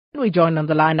We're joined on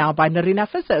the line now by Nerina,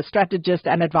 Visser, strategist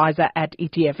and advisor at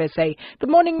ETF SA. Good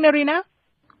morning, Nerina.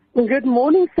 Good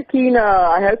morning, Sakina.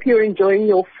 I hope you're enjoying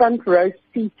your front row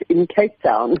seat in Cape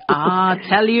Town.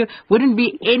 Tell you, wouldn't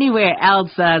be anywhere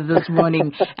else this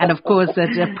morning. And of course,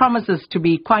 it promises to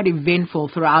be quite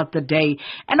eventful throughout the day.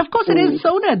 And of course, it is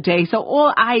SoNA Day, so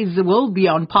all eyes will be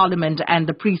on Parliament and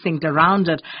the precinct around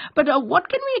it. But what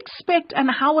can we expect, and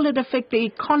how will it affect the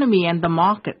economy and the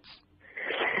markets?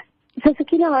 So,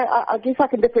 Sakina, I guess I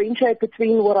can differentiate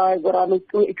between what I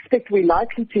expect we're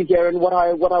likely to hear and what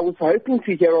I was hoping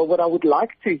to hear or what I would like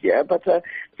to hear. But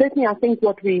certainly, I think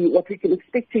what we can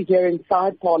expect to hear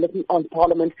inside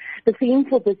Parliament, the theme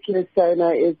for this year's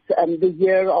SoNA is the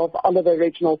year of Oliver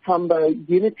Reginald Tambo,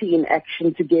 unity in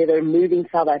action together, moving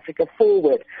South Africa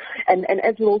forward. And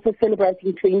as we're also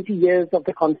celebrating 20 years of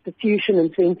the Constitution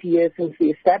and 20 years since the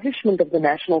establishment of the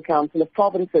National Council of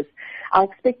Provinces, I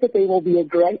expect that there will be a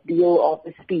great deal of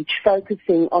the speech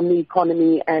focusing on the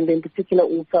economy and in particular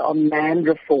also on land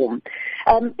reform.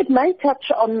 It may touch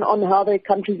on how the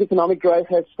country's economic growth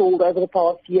has stalled over the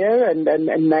past year and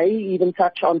may even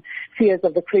touch on fears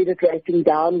of the credit rating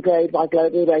downgrade by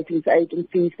global ratings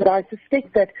agencies. But I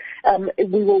suspect that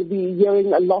we will be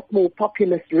hearing a lot more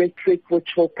populist rhetoric which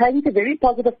will paint a very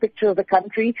positive picture of the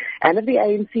country and of the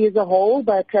ANC as a whole.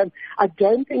 But I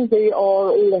don't think there are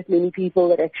all that many people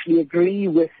that actually agree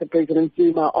with President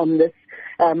Zuma on this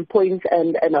point,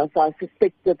 and as I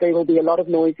suspect that there will be a lot of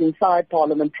noise inside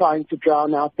Parliament trying to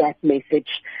drown out that message.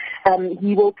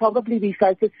 He will probably be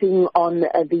focusing on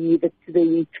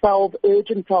the 12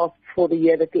 urgent tasks for the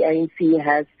year that the ANC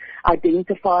has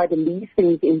identified, and these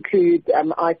things include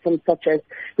items such as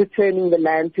returning the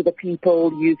land to the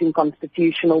people using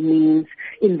constitutional means,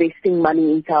 investing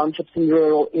money in townships and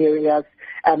rural areas,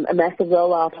 a massive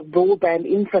rollout of broadband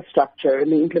infrastructure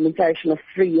and the implementation of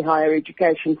free higher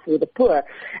education for the poor.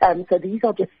 So these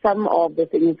are just some of the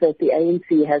things that the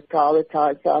ANC has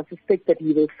prioritized. So I suspect that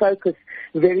he will focus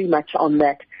very much on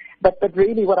that. But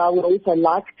really what I would also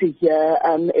like to hear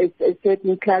is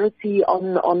certain clarity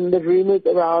on the rumours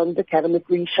around the cabinet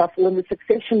reshuffle and the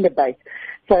succession debate.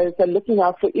 So looking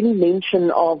out for any mention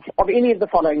of any of the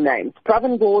following names: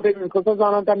 Pravin Gordhan,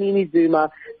 Nkosazana Dlamini-Zuma,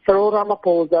 Cyril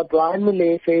Ramaphosa, Brian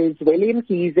Molefe, William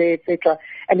Kize, etc.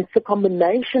 And it's a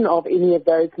combination of any of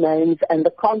those names and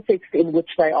the context in which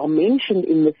they are mentioned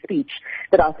in the speech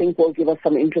that I think will give us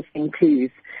some interesting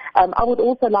clues. I would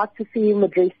also like to see him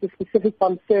address the specific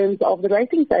concerns of the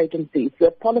ratings agencies,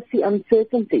 the policy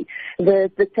uncertainty,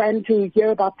 the plan to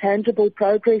hear about tangible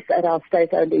progress at our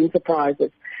state-owned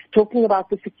enterprises, talking about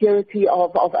the security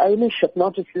of ownership,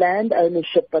 not just land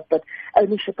ownership, but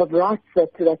ownership of rights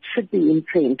that should be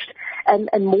entrenched,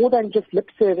 and more than just lip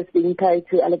service being paid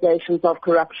to allegations of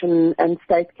corruption and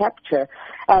state capture.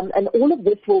 And all of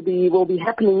this will be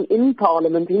happening in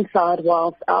Parliament, inside,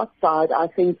 whilst outside, I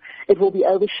think it will be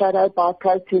overshadowed by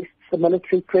protests, the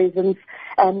military presence,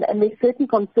 and there's certain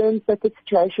concerns that the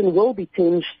situation will be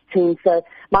tense. So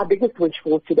my biggest wish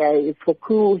for today is for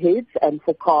cool heads and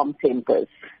for calm tempers.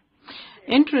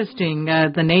 Interesting,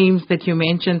 the names that you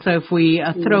mentioned. So if we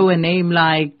throw a name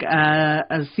like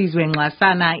Sizwe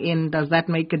Nxasana in, does that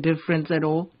make a difference at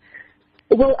all?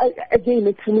 Well, again,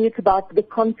 for me, it's about the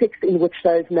context in which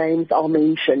those names are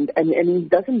mentioned. And he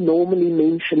doesn't normally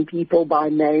mention people by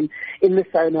name in the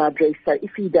SoNA address. So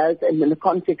if he does, and in the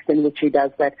context in which he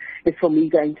does that, is for me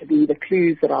going to be the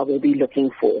clues that I will be looking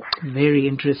for. Very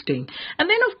interesting. And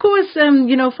then, of course,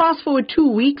 fast forward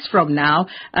 2 weeks from now,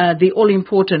 the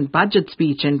all-important budget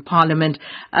speech in Parliament.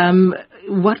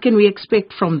 What can we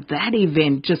expect from that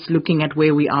event, just looking at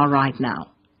where we are right now?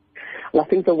 Well, I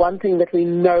think the one thing that we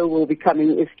know will be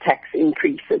coming is tax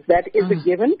increases. That is a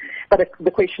given, but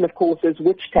the question, of course, is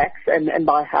which tax and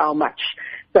by how much.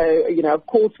 So, of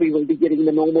course, we will be getting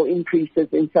the normal increases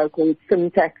in so-called SIM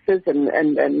taxes, and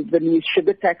the new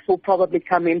sugar tax will probably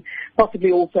come in,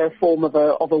 possibly also a form of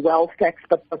a wealth tax,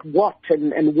 but what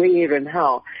and where and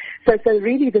how. So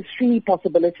really the three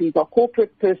possibilities are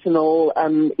corporate, personal,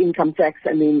 income tax,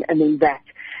 and then VAT.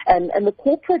 And the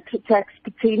corporate tax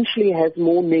potentially has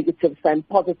more negatives than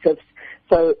positives,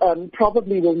 so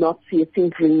probably will not see a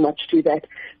tinkering much to that.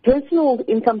 Personal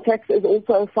income tax is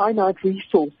also a finite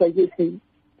resource, so yes,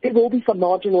 there will be some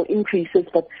marginal increases,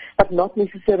 but not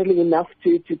necessarily enough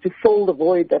to fill the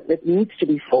void that needs to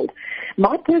be filled.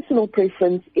 My personal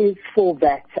preference is for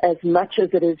that, as much as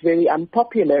it is very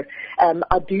unpopular.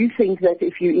 I do think that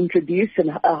if you introduce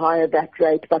a higher VAT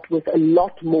rate, but with a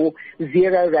lot more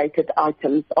zero-rated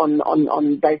items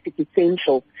on basic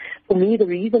essentials, for me, the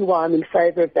reason why I'm in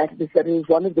favour of that is that it is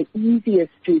one of the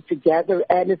easiest to gather,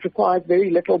 and it requires very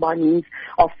little by means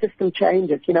of system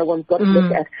changes. One's got to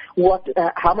look at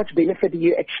how much benefit do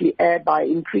you actually add by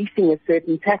increasing a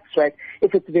certain tax rate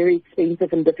if it's very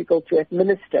expensive and difficult to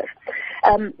administer.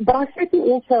 But I certainly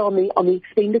also on the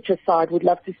expenditure side would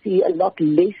love to see a lot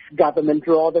less government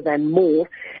rather than more,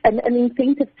 and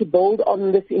incentives to build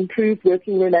on this improved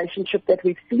working relationship that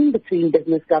we've seen between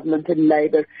business, government and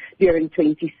labour during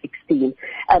 2016.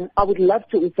 I would love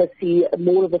to also see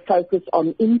more of a focus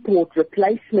on import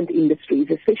replacement industries,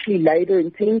 especially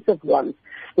labour-intensive ones,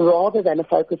 rather than a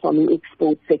focus on the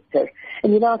export sector.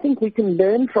 And, I think we can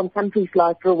learn from countries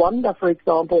like Rwanda, for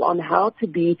example, on how to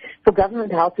be a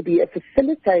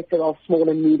facilitator of small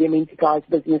and medium enterprise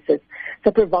businesses.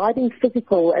 So providing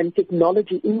physical and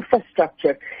technology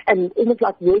infrastructure and almost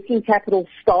like working capital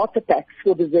starter packs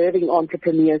for deserving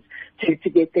entrepreneurs to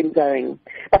get them going.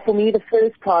 But for me, the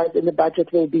first prize in the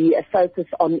budget will be a focus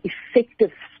on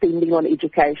effective spending on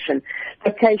education,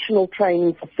 vocational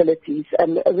training facilities,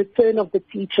 and a return of the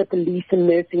teacher, police and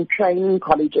nursing training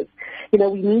colleges. We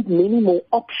need many more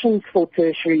options for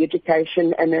tertiary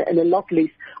education and a lot less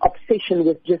obsession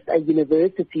with just a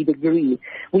university degree.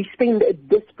 We spend a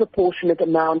disproportionate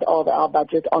amount of our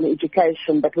budget on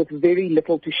education, but with very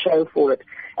little to show for it.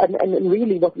 And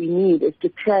really what we need is to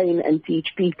train and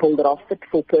teach people that are fit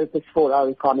for purpose for our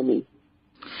economy.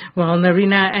 Well,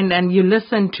 Nerina, and you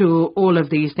listen to all of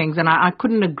these things, and I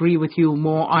couldn't agree with you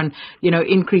more on,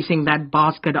 increasing that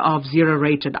basket of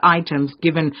zero-rated items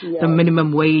given the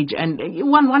minimum wage. And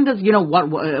one wonders,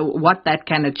 what that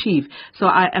can achieve. So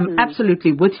I am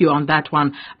absolutely with you on that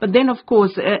one. But then, of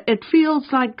course, it feels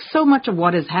like so much of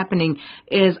what is happening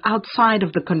is outside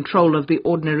of the control of the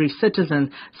ordinary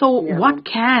citizen. So what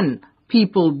can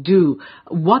people do?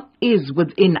 What is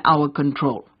within our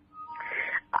control?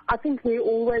 I think there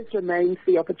always remains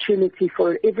the opportunity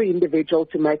for every individual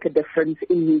to make a difference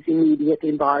in his immediate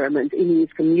environment, in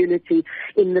his community,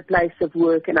 in the place of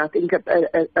work. And I think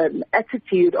an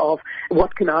attitude of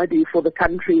what can I do for the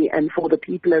country and for the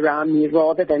people around me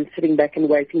rather than sitting back and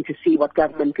waiting to see what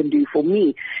government can do for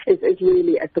me is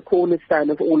really at the cornerstone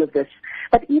of all of this.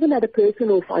 But even at a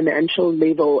personal financial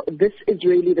level, this is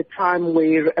really the time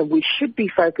where we should be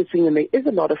focusing, and there is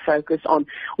a lot of focus on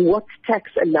what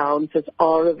tax allowances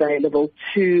are available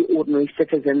to ordinary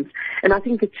citizens. And I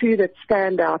think the two that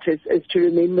stand out is to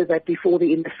remember that before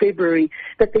the end of February,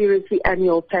 that there is the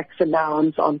annual tax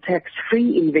allowance on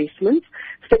tax-free investments,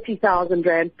 30,000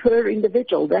 Rand per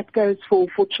individual. That goes for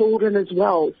children as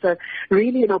well. So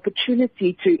really an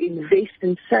opportunity to invest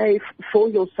and save for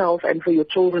yourself and for your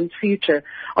children's future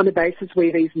on a basis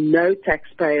where there's no tax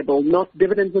payable, not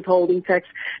dividend withholding tax,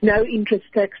 no interest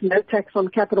tax, no tax on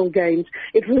capital gains.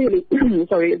 It really,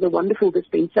 is a wonderful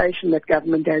dispensation that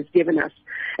government has given us.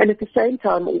 And at the same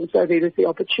time also there is the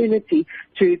opportunity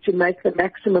to make the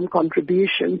maximum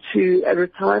contribution to a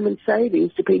retirement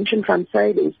savings, to pension fund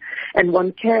savings. And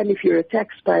one can, if you're a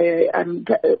taxpayer,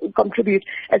 contribute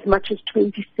as much as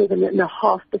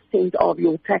 27.5% of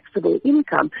your taxable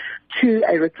income to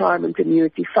a retirement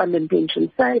annuity fund and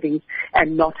pension savings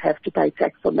and not have to pay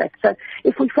tax on that. So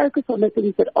if we focus on the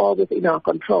things that are within our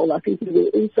control, I think we will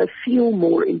also feel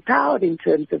more empowered in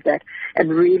terms of that and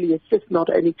really assist not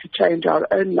only to change our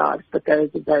own lives, but those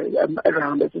of those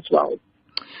around us as well.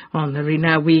 Well,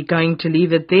 Nerina, we're going to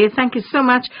leave it there. Thank you so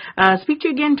much. Speak to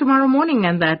you again tomorrow morning.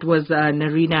 And that was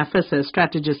Nerina Visser,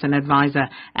 strategist and advisor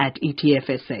at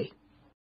ETF SA.